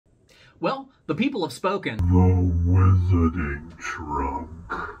Well, the people have spoken. The Wizarding Trunk.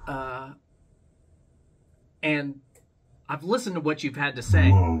 And I've listened to what you've had to say.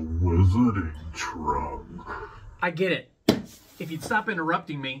 The Wizarding Trunk. I get it. If you'd stop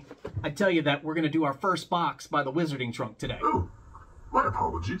interrupting me, I'd tell you that we're going to do our first box by the Wizarding Trunk today. Oh, my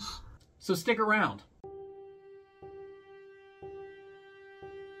apologies. So stick around.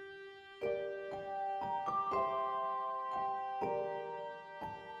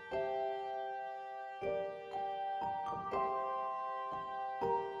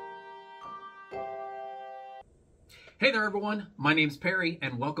 Hey there everyone, my name's Perry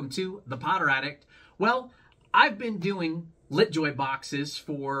and welcome to The Potter Addict. Well, I've been doing LitJoy boxes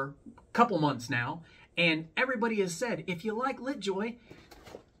for a couple months now, and everybody has said, if you like LitJoy,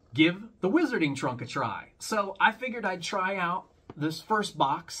 give the Wizarding Trunk a try. So I figured I'd try out this first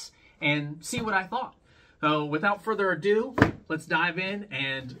box and see what I thought. So without further ado, let's dive in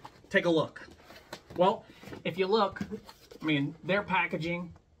and take a look. Well, if you look, their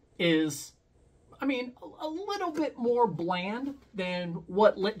packaging is a little bit more bland than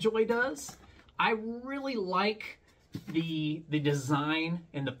what LitJoy does. I really like the design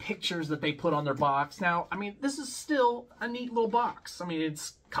and the pictures that they put on their box. Now, this is still a neat little box.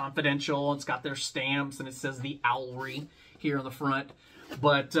 It's confidential. It's got their stamps and it says the Owlry here on the front.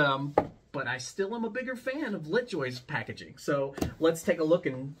 But I still am a bigger fan of LitJoy's packaging. So let's take a look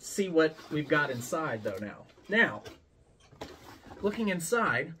and see what we've got inside though now. Now, looking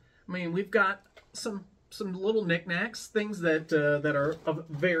inside, we've got some little knickknacks, things that are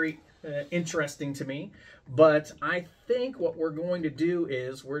very interesting to me. But I think what we're going to do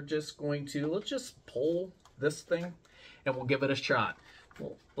is let's just pull this thing and we'll give it a shot.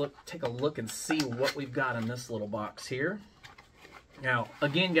 We'll take a look and see what we've got in this little box here. Now,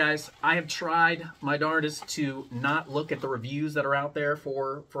 again, guys, I have tried my darndest to not look at the reviews that are out there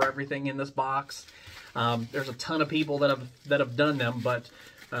for everything in this box. There's a ton of people that have done them, but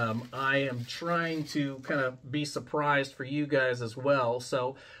I am trying to kind of be surprised for you guys as well.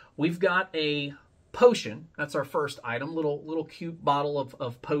 So we've got a potion. That's our first item. Little cute bottle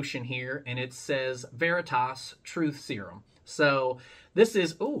of potion here, and it says Veritas Truth Serum. So this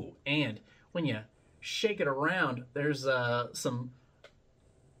is, ooh, and when you shake it around, there's some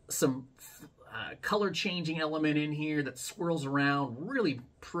color changing element in here that swirls around. Really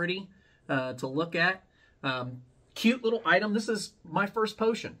pretty to look at. Cute little item. This is my first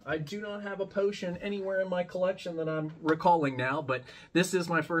potion. I do not have a potion anywhere in my collection that I'm recalling now, but this is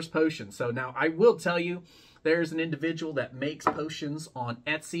my first potion. So now I will tell you, there's an individual that makes potions on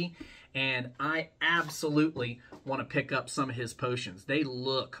Etsy, and I absolutely want to pick up some of his potions. They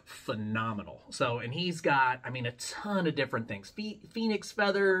look phenomenal. So, and he's got, a ton of different things. Phoenix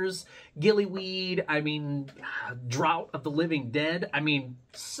feathers, gillyweed, Drought of the Living Dead.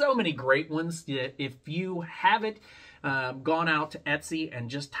 So many great ones. If you haven't gone out to Etsy and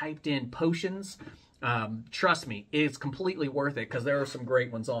just typed in potions, trust me, it's completely worth it because there are some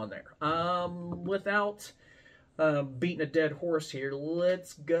great ones on there. Without beating a dead horse here,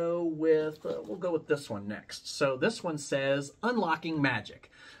 let's go with, we'll go with this one next. So this one says Unlocking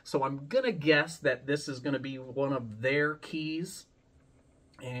Magic. So I'm going to guess that this is going to be one of their keys.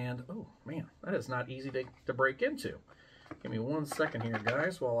 And, oh man, that is not easy to break into. Give me 1 second here,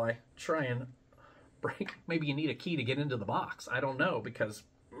 guys, while I try and break. Maybe you need a key to get into the box. I don't know, because,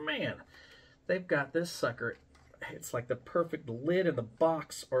 man, they've got this sucker. It's like the perfect lid in the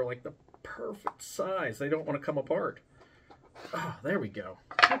box, or like the perfect size. They don't want to come apart. Oh, there we go.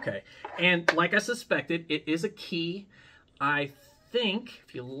 Okay. And like I suspected, it is a key. I think,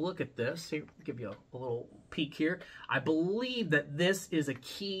 if you look at this, here, I'll give you a little peek here. I believe that this is a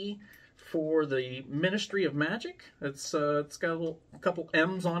key for the Ministry of Magic. It's got a couple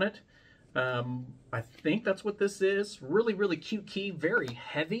M's on it. I think that's what this is. Really, really cute key. Very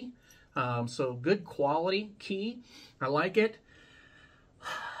heavy. So good quality key. I like it.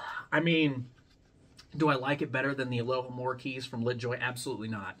 Do I like it better than the Aloha More keys from LitJoy? Absolutely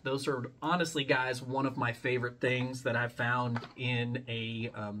not. Those are, honestly, guys, one of my favorite things that I've found in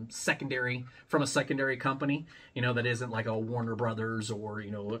a secondary company, that isn't like a Warner Brothers or,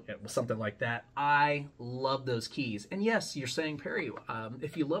 something like that. I love those keys. And yes, you're saying, Perry,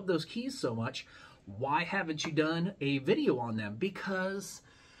 if you love those keys so much, why haven't you done a video on them? Because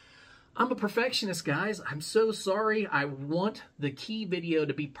I'm a perfectionist, guys. I'm so sorry. I want the key video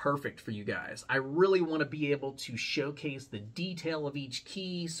to be perfect for you guys. I really want to be able to showcase the detail of each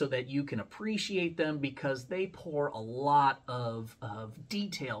key so that you can appreciate them, because they pour a lot of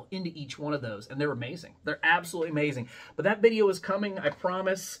detail into each one of those, and they're amazing. They're absolutely amazing. But that video is coming, I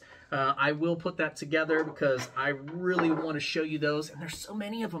promise. I will put that together because I really want to show you those, and there's so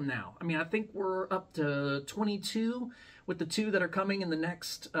many of them now. I mean, I think we're up to 22 with the 2 that are coming in the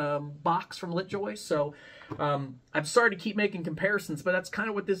next box from LitJoy. So I'm sorry to keep making comparisons, but that's kind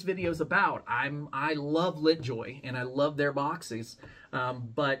of what this video is about. I love LitJoy and I love their boxes,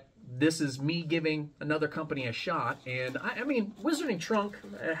 but this is me giving another company a shot. And I mean, Wizarding Trunk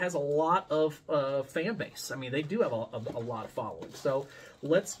has a lot of fan base. I mean, they do have a lot of following. So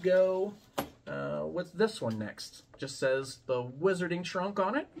let's go. What's this one next? Just says the Wizarding Trunk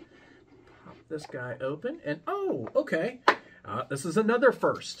on it. Pop this guy open, and oh, okay. This is another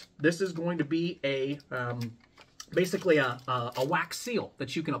first. This is going to be a basically a wax seal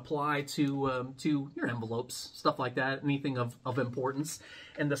that you can apply to your envelopes, stuff like that, anything of importance.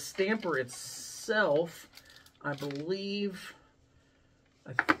 And the stamper itself, I believe,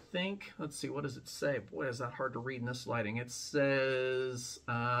 I think, let's see, what does it say? Boy, is that hard to read in this lighting. It says,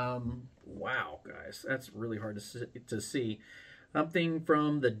 wow, guys, that's really hard to see. Something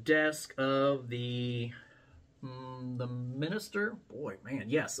from the desk of the minister. Boy, man,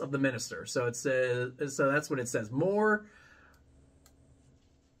 yes, of the minister. So it says, so that's what it says. More,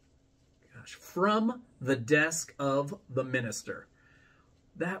 gosh, from the desk of the minister.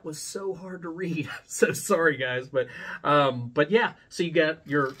 That was so hard to read. So sorry, guys, but yeah. So you got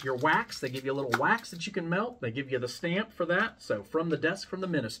your wax. They give you a little wax that you can melt. They give you the stamp for that. So from the desk from the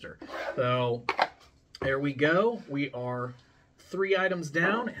minister. So there we go. We are 3 items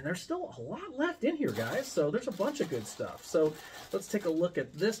down, and there's still a lot left in here, guys. So there's a bunch of good stuff. So let's take a look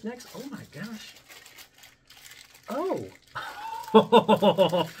at this next. Oh my gosh. Oh.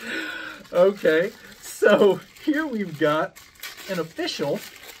 Okay. So here we've got an official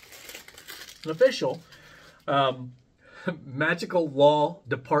Magical Law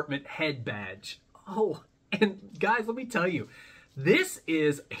Department head badge. Oh, and guys, let me tell you, this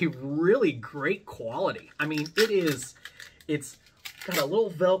is a really great quality. I mean, it's got a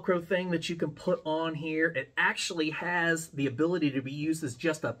little Velcro thing that you can put on here. It actually has the ability to be used as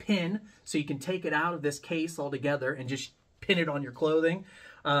just a pin, so you can take it out of this case altogether and just pin it on your clothing.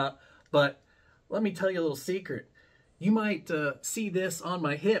 But let me tell you a little secret. You might see this on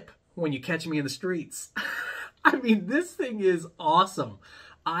my hip when you catch me in the streets. I mean, this thing is awesome.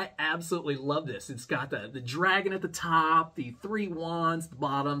 I absolutely love this. It's got the dragon at the top, the 3 wands, the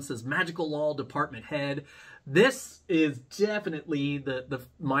bottom says Magical Law Department head. This is definitely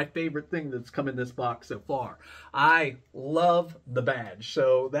my favorite thing that's come in this box so far. I love the badge.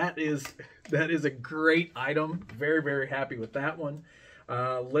 So that is a great item. Very, very happy with that one.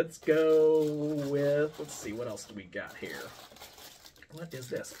 Let's go with, let's see, what else do we got here? What is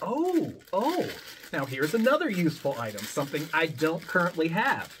this? Oh, now here's another useful item, something I don't currently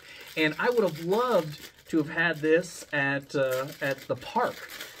have. And I would have loved to have had this at the park.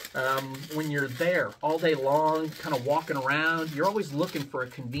 When you're there all day long, kind of walking around, you're always looking for a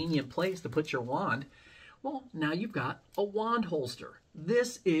convenient place to put your wand. Well, now you've got a wand holster.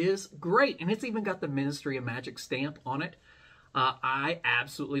 This is great, and it's even got the Ministry of Magic stamp on it. I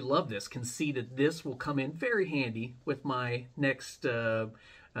absolutely love this. Can see that this will come in very handy with my next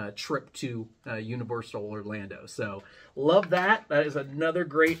trip to Universal Orlando. So love that. That is another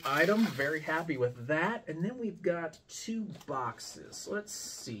great item. Very happy with that. And then we've got 2 boxes. Let's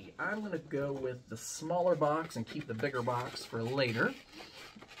see. I'm going to go with the smaller box and keep the bigger box for later.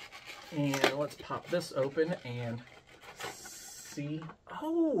 And let's pop this open and see.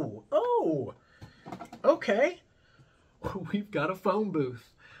 Oh, okay. We've got a phone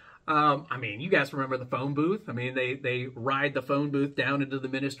booth. I mean, you guys remember the phone booth? I mean, they ride the phone booth down into the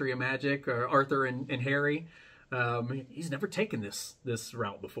Ministry of Magic, or Arthur and Harry. He's never taken this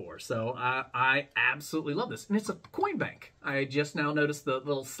route before, so I absolutely love this. And it's a coin bank. I just now noticed the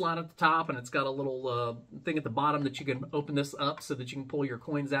little slot at the top, and it's got a little thing at the bottom that you can open this up so that you can pull your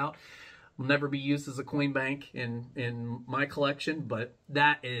coins out. Will never be used as a coin bank in my collection, but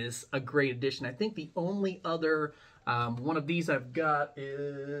that is a great addition. I think the only other one of these I've got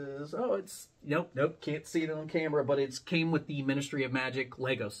is, oh, it's, nope, can't see it on camera, but it came with the Ministry of Magic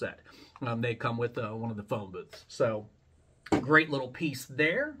Lego set. They come with one of the phone booths. So, great little piece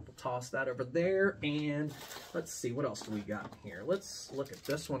there. We'll toss that over there, and let's see, what else do we got here? Let's look at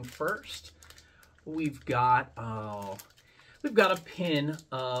this one first. We've got a pin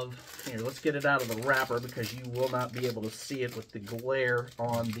of, here, let's get it out of the wrapper because you will not be able to see it with the glare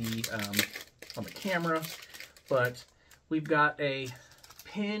on the camera. But we've got a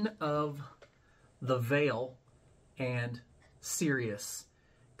pin of the veil and Sirius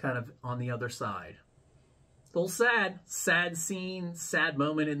kind of on the other side. little sad scene, sad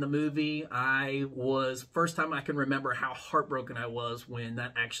moment in the movie. First time I can remember how heartbroken I was when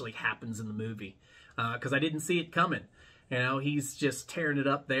that actually happens in the movie, because I didn't see it coming. You know, he's just tearing it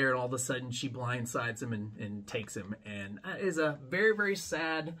up there, and all of a sudden she blindsides him and takes him. And it is a very, very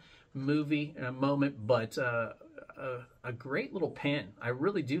sad movie moment, but a great little pen. I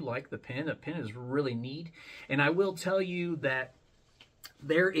really do like the pen. The pen is really neat. And I will tell you that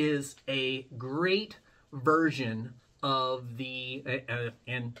there is a great version of the,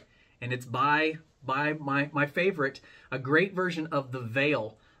 and it's by my favorite, a great version of the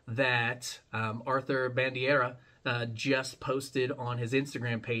veil that Arthur Bandiera just posted on his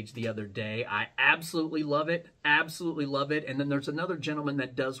Instagram page the other day. I absolutely love it. Absolutely love it. And then there's another gentleman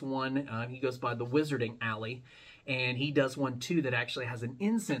that does one. He goes by the Wizarding Alley. And he does one too that actually has an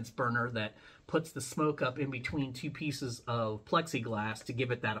incense burner that puts the smoke up in between two pieces of plexiglass to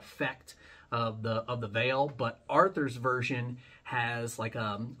give it that effect of the veil. But Arthur's version has like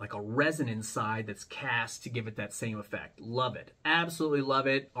a resin inside that's cast to give it that same effect. Love it. Absolutely love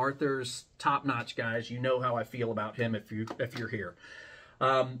it. Arthur's top notch, guys. You know how I feel about him if you're here.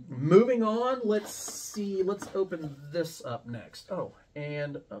 Moving on, let's see. Let's open this up next. Oh,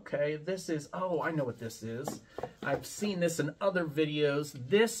 and okay, this is, oh, I know what this is. I've seen this in other videos.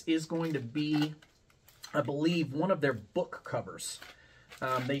 This is going to be, I believe, one of their book covers.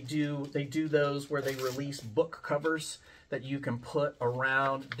 They do those where they release book covers that you can put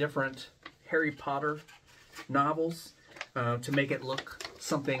around different Harry Potter novels to make it look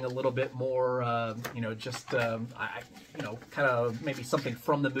something a little bit more, you know, just, you know, kind of maybe something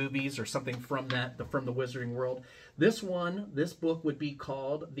from the movies or something from from the Wizarding world. This book would be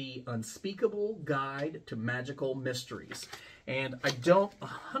called The Unspeakable Guide to Magical Mysteries. And I don't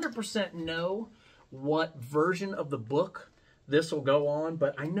 100% know what version of the book this will go on,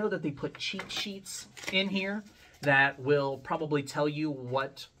 but I know that they put cheat sheets in here that will probably tell you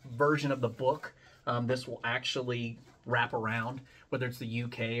what version of the book this will actually wrap around, whether it's the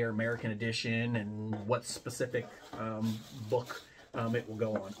UK or American edition, and what specific book it will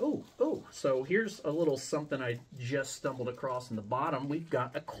go on. Oh, so here's a little something I just stumbled across in the bottom. We've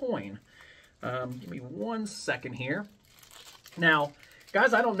got a coin. Give me 1 second here. Now,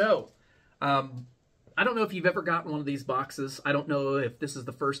 guys, I don't know. I don't know if you've ever gotten one of these boxes. I don't know if this is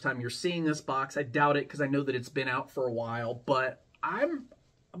the first time you're seeing this box. I doubt it, because I know that it's been out for a while. But I'll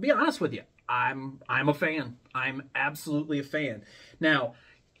be honest with you. I'm a fan. I'm absolutely a fan. Now,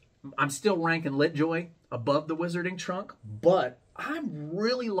 I'm still ranking LitJoy above the Wizarding Trunk, but I'm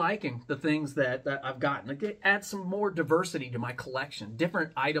really liking the things that I've gotten. It adds some more diversity to my collection.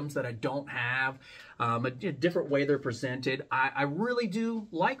 Different items that I don't have, a different way they're presented. I really do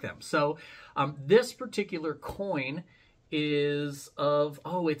like them. So this particular coin is of,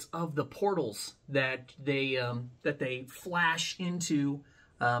 it's of the portals that they flash into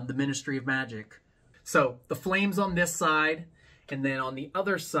the Ministry of Magic. So the flames on this side, and then on the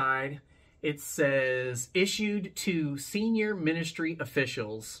other side, it says, issued to senior ministry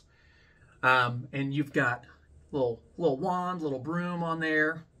officials. And you've got little wand, little broom on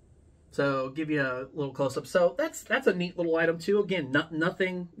there. So give you a little close-up. So that's a neat little item too. Again,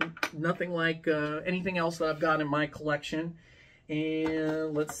 nothing like anything else that I've got in my collection.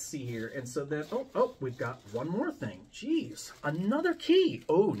 And let's see here. And so then, oh, we've got one more thing. Jeez, another key.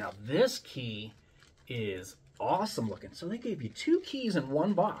 Oh, now this key is awesome looking. So they gave you 2 keys in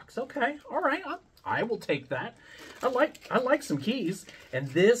one box. Okay, all right, I will take that. I like some keys. And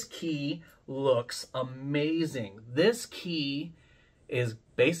this key looks amazing. This key is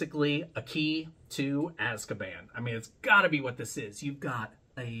basically a key to Azkaban. I mean, it's got to be what this is. You've got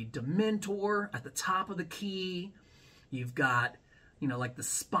a Dementor at the top of the key. You've got, you know, like the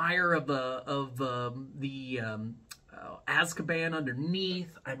spire of the Azkaban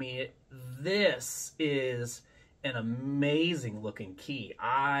underneath. I mean, this is an amazing looking key.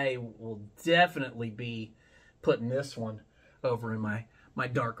 I will definitely be putting this one over in my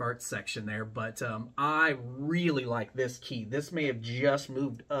dark arts section there, but I really like this key. This may have just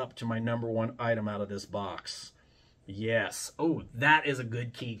moved up to my #1 item out of this box. Yes. Oh, that is a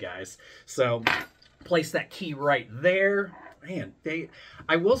good key, guys. So place that key right there. Man,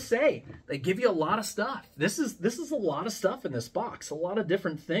 I will say, they give you a lot of stuff. This is a lot of stuff in this box, a lot of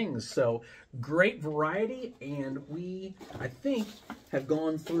different things. So great variety, and we, I think, have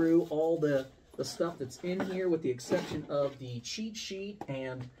gone through all the stuff that's in here, with the exception of the cheat sheet,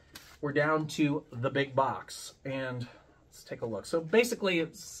 and we're down to the big box. And let's take a look. So basically,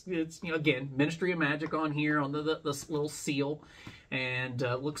 it's you know, again, Ministry of Magic on here on this little seal, and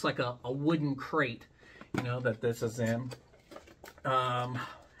looks like a wooden crate, you know, that this is in.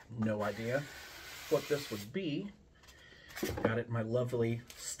 No idea. what this would be. Got it in my lovely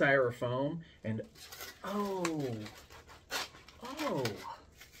styrofoam, and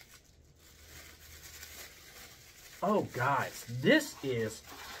oh, guys, this is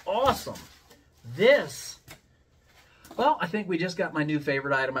awesome. Well, I think we just got my new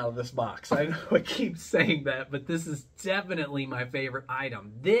favorite item out of this box. I know I keep saying that, but this is definitely my favorite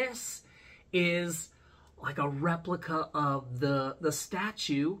item. This is like a replica of the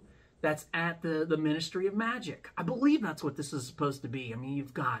statue that's at the Ministry of Magic. I believe that's what this is supposed to be. I mean,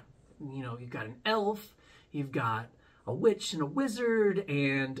 you've got an elf, you've got a witch and a wizard,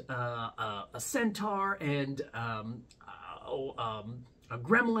 and a centaur, and a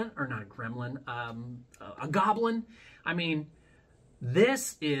gremlin, or not a gremlin, a goblin. I mean,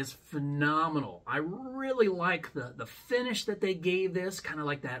 this is phenomenal. I really like the finish that they gave this, kind of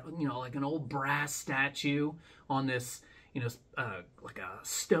like that, like an old brass statue on this, like a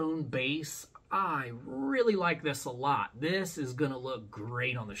stone base. I really like this a lot. This is going to look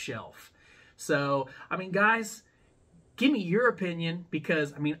great on the shelf. So, I mean, guys, give me your opinion,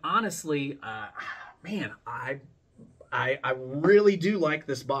 because, I mean, honestly, man, I really do like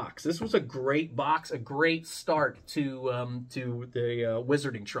this box. This was a great box, a great start to the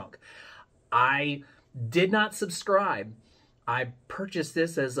Wizarding Trunk. I did not subscribe. I purchased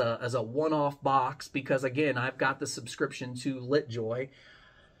this as a one-off box because, again, I've got the subscription to LitJoy.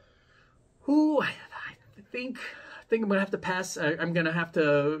 Who I think I'm gonna have to pass. I'm gonna have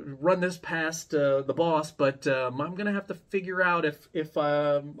to run this past the boss, but I'm gonna have to figure out if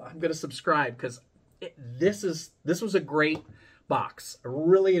I'm gonna subscribe, because this was a great box. I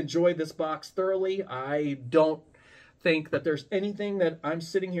really enjoyed this box thoroughly. I don't think that there's anything that I'm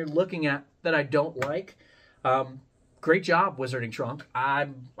sitting here looking at that I don't like. Great job, Wizarding Trunk. I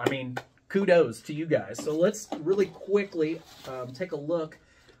mean, kudos to you guys. So let's really quickly take a look.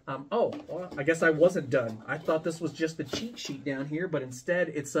 Oh, well, I guess I wasn't done. I thought this was just the cheat sheet down here, but instead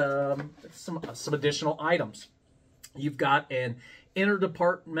it's some additional items. You've got an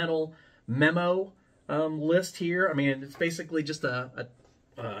interdepartmental memo list here. I mean, it's basically just I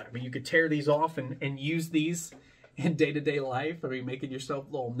mean, you could tear these off and use these in day-to-day life. I mean, making yourself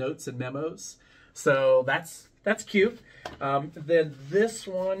little notes and memos. So that's cute. Then this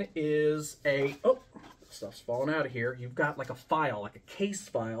one is stuff's falling out of here. You've got like a file, like a case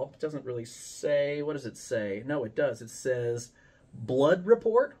file. It doesn't really say, what does it say? No, it does. It says Blood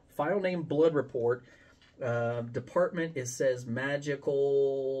Report, file name Blood Report. Department, it says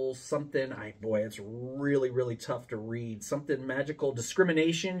Magical something. Boy, it's really, really tough to read. Something Magical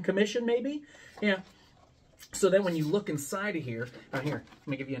Discrimination Commission, maybe? Yeah. So then when you look inside of here, here, let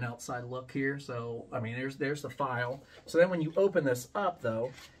me give you an outside look here. So, I mean, there's the file. So then when you open this up,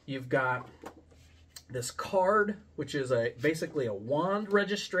 though, you've got this card, which is basically a wand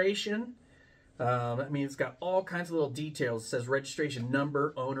registration. I mean, it's got all kinds of little details. It says registration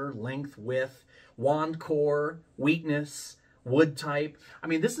number, owner, length, width, wand core, weakness, wood type. I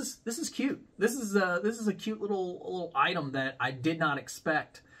mean, this is cute. This is a cute little item that I did not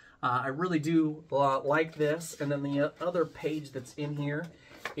expect. I really do like this. And then the other page that's in here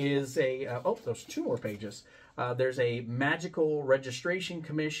is there's two more pages. There's a Magical Registration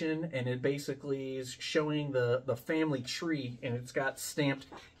Commission, and it basically is showing the family tree, and it's got stamped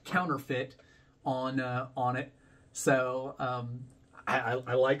counterfeit on it. So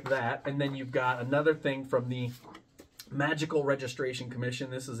I like that. And then you've got another thing from the Magical Registration Commission.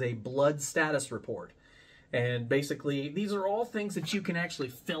 This is a blood status report. And basically, these are all things that you can actually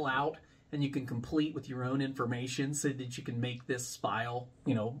fill out and you can complete with your own information so that you can make this file,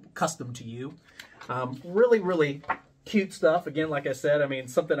 custom to you. Really, really cute stuff. Again, like I said, I mean,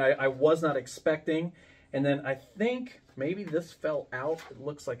 something I was not expecting. And then I think maybe this fell out. It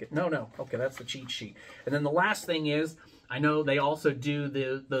looks like it. No. Okay, that's the cheat sheet. And then the last thing is, I know they also do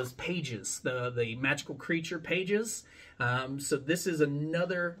those pages, the magical creature pages. So this is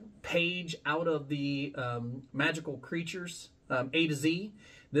another page out of the magical creatures, A to Z.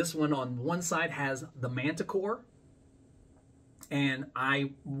 This one on one side has the Manticore. And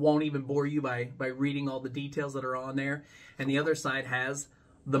I won't even bore you by reading all the details that are on there. And the other side has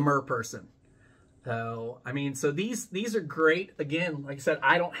the Merperson. So, I mean, so these are great. Again, like I said,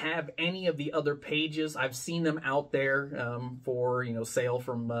 I don't have any of the other pages. I've seen them out there for, sale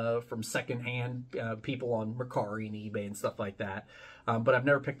from secondhand people on Mercari and eBay and stuff like that. But I've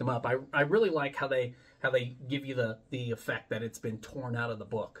never picked them up. I really like how they give you the effect that it's been torn out of the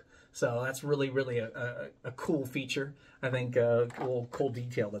book. So that's really, really a cool feature. I think a cool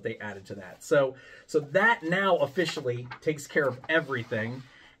detail that they added to that. So that now officially takes care of everything.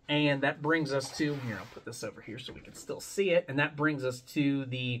 And that brings us to, here, I'll put this over here so we can still see it. And that brings us to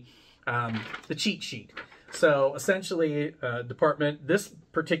the the cheat sheet. So essentially, department, this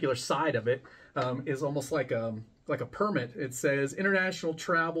particular side of it is almost like a permit. It says international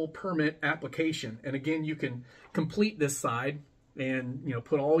travel permit application. And again, you can complete this side and, you know,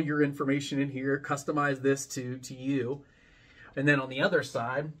 put all your information in here, customize this to you. And then on the other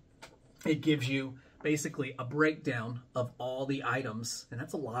side, it gives you basically a breakdown of all the items, and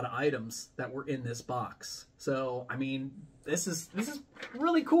that's a lot of items that were in this box. So, I mean, this is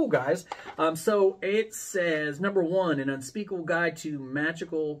really cool, guys. So it says, number 1, An Unspeakable Guide to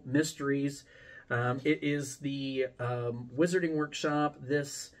Magical Mysteries. It is the Wizarding Workshop.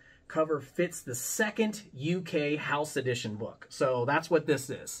 This cover fits the second UK House Edition book. So that's what this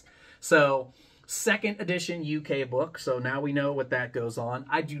is. So second edition UK book. So now we know what that goes on.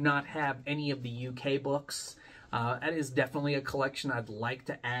 I do not have any of the UK books. That is definitely a collection I'd like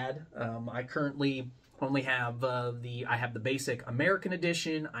to add. I currently only have I have the basic American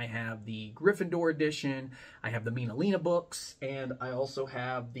edition, I have the Gryffindor edition, I have the Mina Lena books, and I also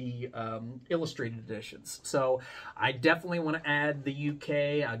have the illustrated editions. So I definitely want to add the UK.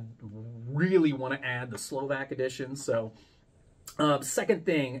 I really want to add the Slovak edition. So second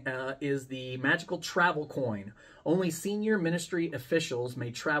thing is the magical travel coin. Only senior ministry officials may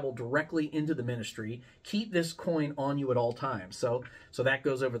travel directly into the ministry. Keep this coin on you at all times. So that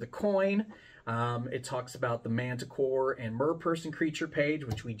goes over the coin. It talks about the Manticore and Merperson creature page,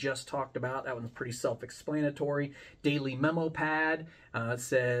 which we just talked about. That one's pretty self-explanatory. Daily memo pad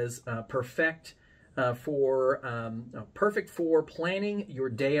says perfect for planning your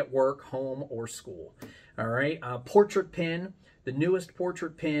day at work, home, or school. All right, portrait pin. The newest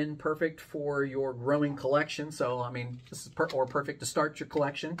portrait pin, perfect for your growing collection. So, I mean, this is perfect to start your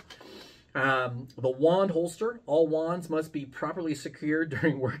collection. The wand holster. All wands must be properly secured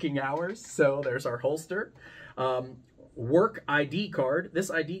during working hours. So there's our holster. Work ID card.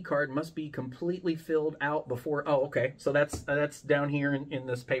 This ID card must be completely filled out before. Oh, okay. So that's down here in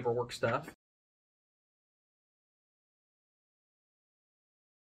this paperwork stuff.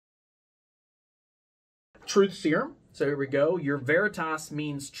 Truth serum. So here we go. Your Veritas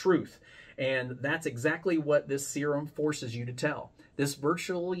means truth. And that's exactly what this serum forces you to tell. This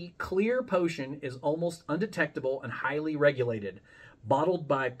virtually clear potion is almost undetectable and highly regulated. Bottled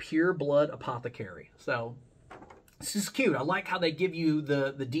by Pure Blood Apothecary. So this is cute. I like how they give you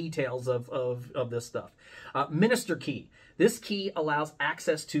the details of this stuff. Minister key. This key allows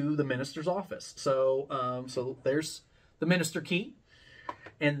access to the minister's office. So, so there's the minister key.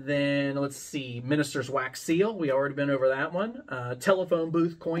 And then, let's see, Minister's Wax Seal. We already been over that one. Telephone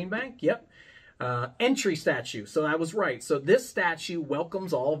Booth Coin Bank. Yep. Entry statue. So I was right. So this statue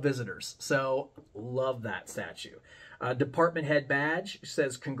welcomes all visitors. So love that statue. Department Head Badge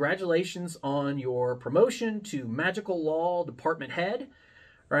says, congratulations on your promotion to Magical Law Department Head.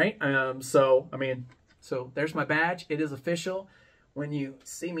 Right? So there's my badge. It is official. When you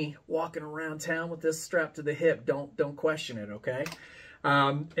see me walking around town with this strapped to the hip, don't question it, okay?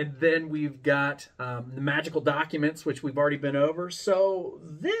 And then we've got the magical documents, which we've already been over. So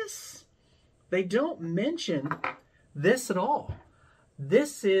this, they don't mention this at all.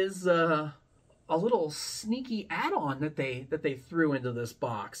 This is a little sneaky add-on that they threw into this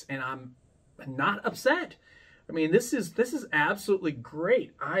box, and I'm not upset. I mean, this is absolutely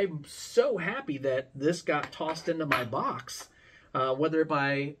great. I'm so happy that this got tossed into my box. Whether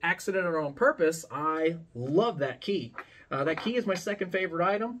by accident or on purpose, I love that key. That key is my second favorite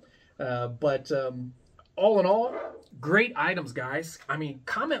item. But all in all, great items, guys. I mean,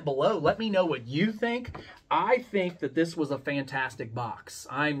 comment below. Let me know what you think. I think that this was a fantastic box.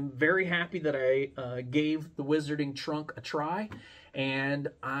 I'm very happy that I gave the Wizarding Trunk a try. And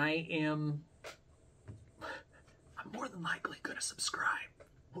I'm more than likely going to subscribe.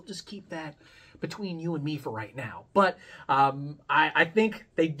 We'll just keep that between you and me for right now. But I think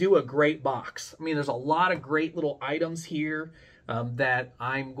they do a great box. I mean, there's a lot of great little items here that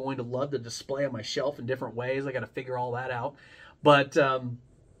I'm going to love to display on my shelf in different ways. I got to figure all that out. But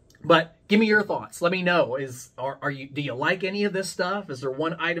give me your thoughts. Let me know. Do you like any of this stuff? Is there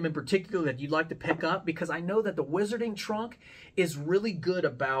one item in particular that you'd like to pick up? Because I know that the Wizarding Trunk is really good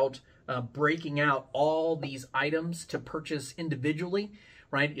about breaking out all these items to purchase individually.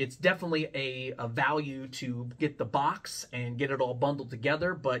 Right? It's definitely a value to get the box and get it all bundled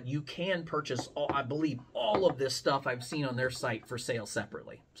together, but you can purchase, I believe, all of this stuff I've seen on their site for sale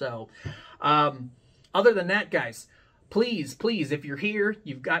separately. So, other than that, guys, please, if you're here,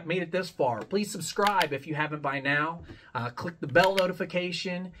 you've made it this far, please subscribe if you haven't by now. Click the bell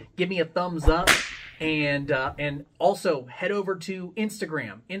notification, give me a thumbs up, and also head over to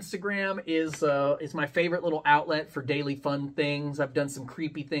Instagram. Instagram is my favorite little outlet for daily fun things. I've done some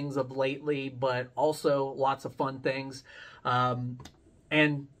creepy things of lately, but also lots of fun things.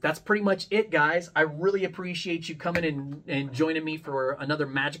 And that's pretty much it, guys. I really appreciate you coming and joining me for another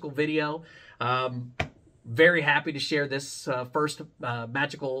magical video. Very happy to share this first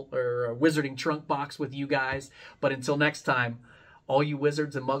magical or wizarding trunk box with you guys. But until next time, all you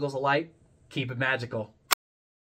wizards and muggles alike, keep it magical.